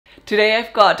Today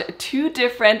I've got two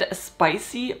different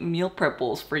spicy meal prep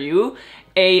bowls for you.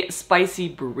 A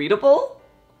spicy burrito bowl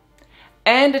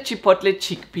and a chipotle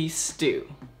chickpea stew.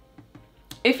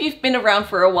 If you've been around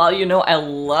for a while, you know I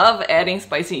love adding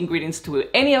spicy ingredients to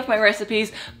any of my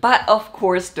recipes, but of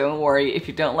course don't worry, if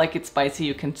you don't like it spicy,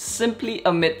 you can simply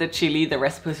omit the chili. The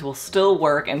recipes will still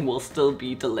work and will still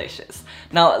be delicious.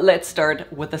 Now let's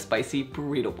start with the spicy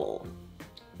burrito bowl.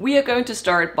 We are going to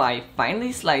start by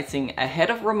finely slicing a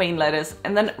head of romaine lettuce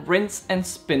and then rinse and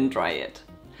spin dry it.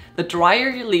 The drier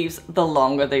your leaves, the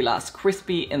longer they last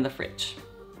crispy in the fridge.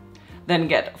 Then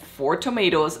get 4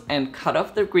 tomatoes and cut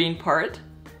off the green part.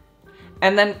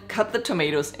 And then cut the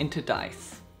tomatoes into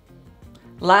dice.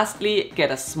 Lastly,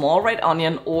 get a small red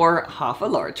onion or half a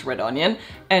large red onion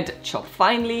and chop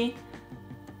finely.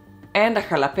 And a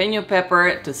jalapeno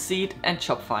pepper to seed and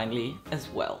chop finely as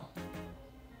well.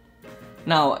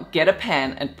 Now get a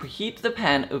pan and preheat the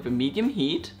pan over medium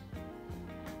heat.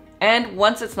 And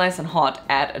once it's nice and hot,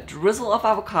 add a drizzle of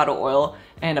avocado oil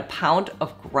and a pound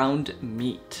of ground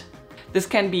meat. This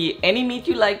can be any meat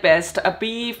you like best, a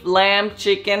beef, lamb,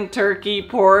 chicken, turkey,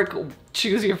 pork,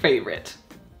 choose your favorite.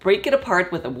 Break it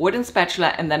apart with a wooden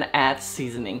spatula and then add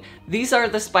seasoning. These are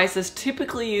the spices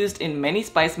typically used in many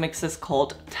spice mixes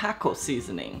called taco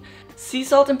seasoning. Sea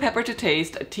salt and pepper to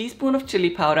taste, a teaspoon of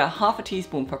chili powder, half a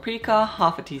teaspoon paprika,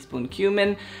 half a teaspoon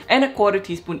cumin, and a quarter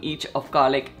teaspoon each of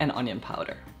garlic and onion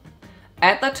powder.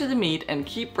 Add that to the meat and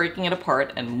keep breaking it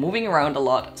apart and moving around a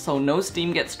lot so no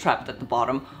steam gets trapped at the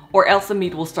bottom, or else the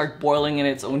meat will start boiling in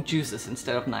its own juices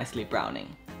instead of nicely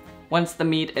browning. Once the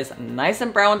meat is nice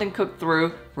and browned and cooked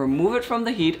through, remove it from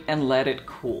the heat and let it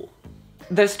cool.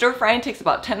 The stir frying takes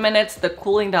about 10 minutes, the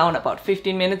cooling down about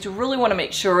 15 minutes. You really want to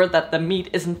make sure that the meat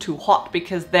isn't too hot,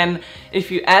 because then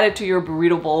if you add it to your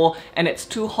burrito bowl and it's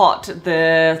too hot,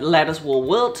 the lettuce will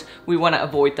wilt. We want to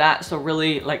avoid that, so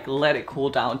really let it cool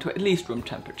down to at least room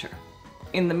temperature.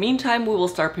 In the meantime, we will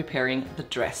start preparing the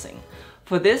dressing.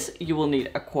 For this, you will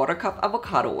need a 1/4 cup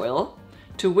avocado oil,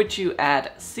 to which you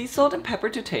add sea salt and pepper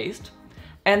to taste,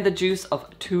 and the juice of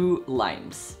 2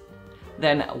 limes.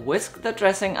 Then whisk the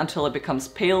dressing until it becomes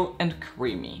pale and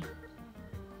creamy.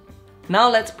 Now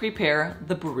let's prepare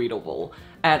the burrito bowl.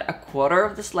 Add a 1/4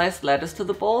 of the sliced lettuce to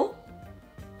the bowl,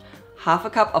 half a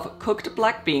cup of cooked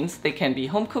black beans, they can be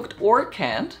home cooked or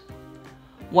canned,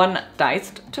 1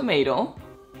 diced tomato,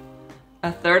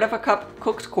 1/3 of a cup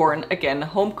cooked corn, again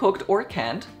home cooked or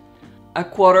canned, a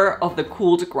 1/4 of the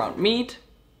cooled ground meat,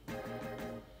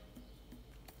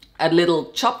 a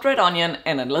little chopped red onion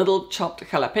and a little chopped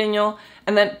jalapeno,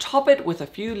 and then top it with a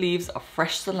few leaves of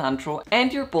fresh cilantro,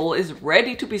 and your bowl is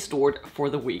ready to be stored for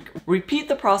the week. Repeat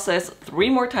the process 3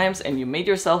 more times and you made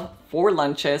yourself 4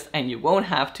 lunches, and you won't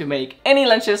have to make any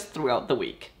lunches throughout the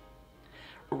week.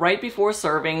 Right before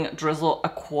serving, drizzle a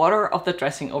 1/4 of the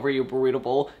dressing over your burrito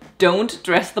bowl. Don't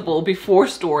dress the bowl before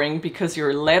storing because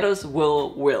your lettuce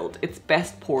will wilt. It's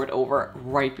best poured over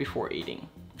right before eating.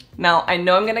 Now, I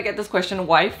know I'm gonna get this question,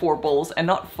 why 4 bowls and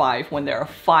not 5 when there are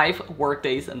 5 work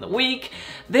days in the week?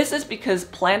 This is because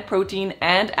plant protein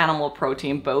and animal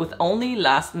protein both only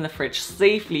last in the fridge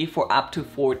safely for up to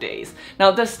 4 days.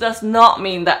 Now, this does not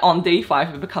mean that on day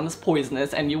 5 it becomes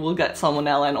poisonous and you will get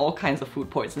salmonella and all kinds of food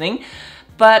poisoning,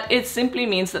 but it simply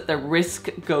means that the risk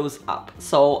goes up.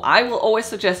 So I will always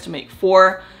suggest to make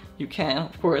 4. You can,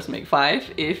 of course, make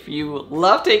 5 if you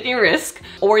love taking risk,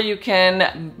 or you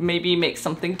can maybe make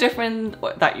something different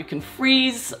that you can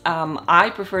freeze. I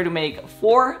prefer to make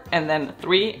 4 and then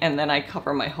 3, and then I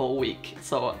cover my whole week.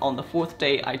 So on the 4th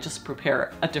day, I just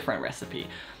prepare a different recipe.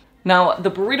 Now, the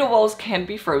burrito bowls can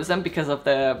be frozen because of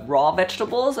the raw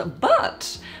vegetables,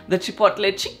 but the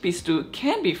chipotle chickpea stew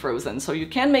can be frozen. So you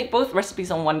can make both recipes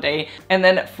on one day and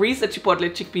then freeze the chipotle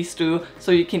chickpea stew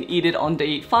so you can eat it on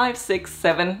day 5, 6,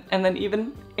 7, and then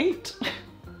even 8.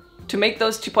 To make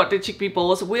those chipotle chickpea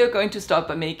bowls, we are going to start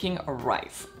by making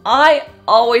rice. I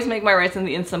always make my rice in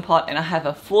the Instant Pot, and I have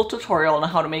a full tutorial on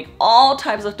how to make all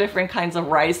types of different kinds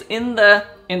of rice in the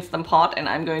Instant Pot, and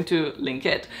I'm going to link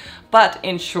it. But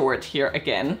in short, here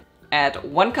again, add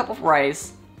 1 cup of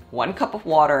rice, 1 cup of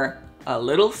water, a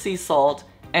little sea salt,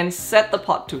 and set the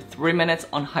pot to 3 minutes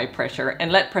on high pressure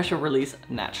and let pressure release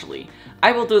naturally.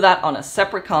 I will do that on a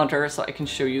separate counter so I can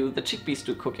show you the chickpea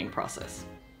stew cooking process.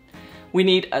 We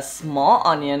need a small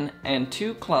onion and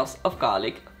 2 cloves of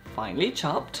garlic, finely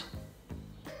chopped.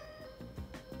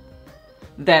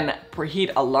 Then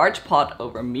preheat a large pot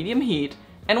over medium heat,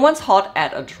 and once hot,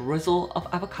 add a drizzle of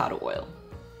avocado oil.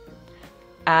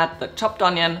 Add the chopped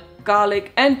onion,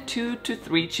 garlic, and 2 to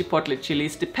 3 chipotle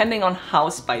chilies, depending on how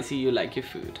spicy you like your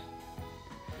food.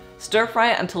 Stir fry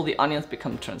until the onions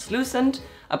become translucent,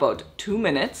 about 2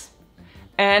 minutes.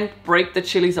 and break the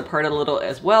chilies apart a little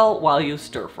as well while you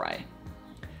stir fry.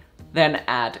 Then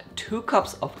add 2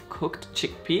 cups of cooked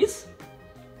chickpeas,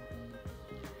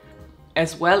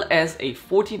 as well as a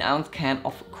 14-ounce can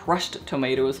of crushed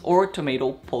tomatoes or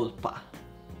tomato polpa.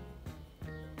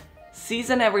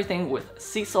 Season everything with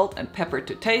sea salt and pepper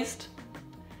to taste.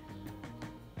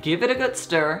 Give it a good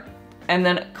stir and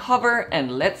then cover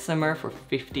and let simmer for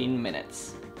 15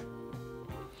 minutes.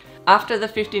 After the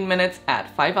 15 minutes,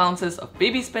 add 5 ounces of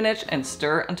baby spinach and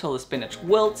stir until the spinach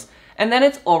wilts, and then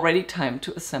it's already time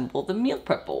to assemble the meal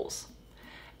prep bowls.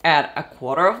 Add a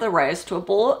quarter of the rice to a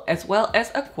bowl as well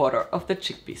as a quarter of the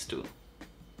chickpea stew.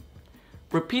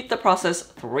 Repeat the process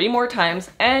 3 more times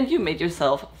and you made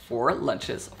yourself 4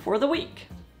 lunches for the week.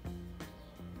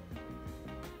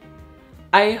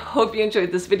 I hope you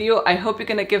enjoyed this video. I hope you're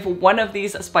gonna give one of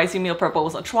these spicy meal prep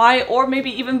bowls a try, or maybe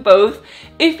even both.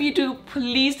 If you do,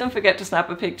 please don't forget to snap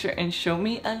a picture and show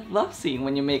me. I love seeing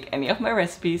when you make any of my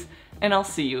recipes, and I'll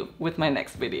see you with my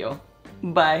next video.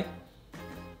 Bye!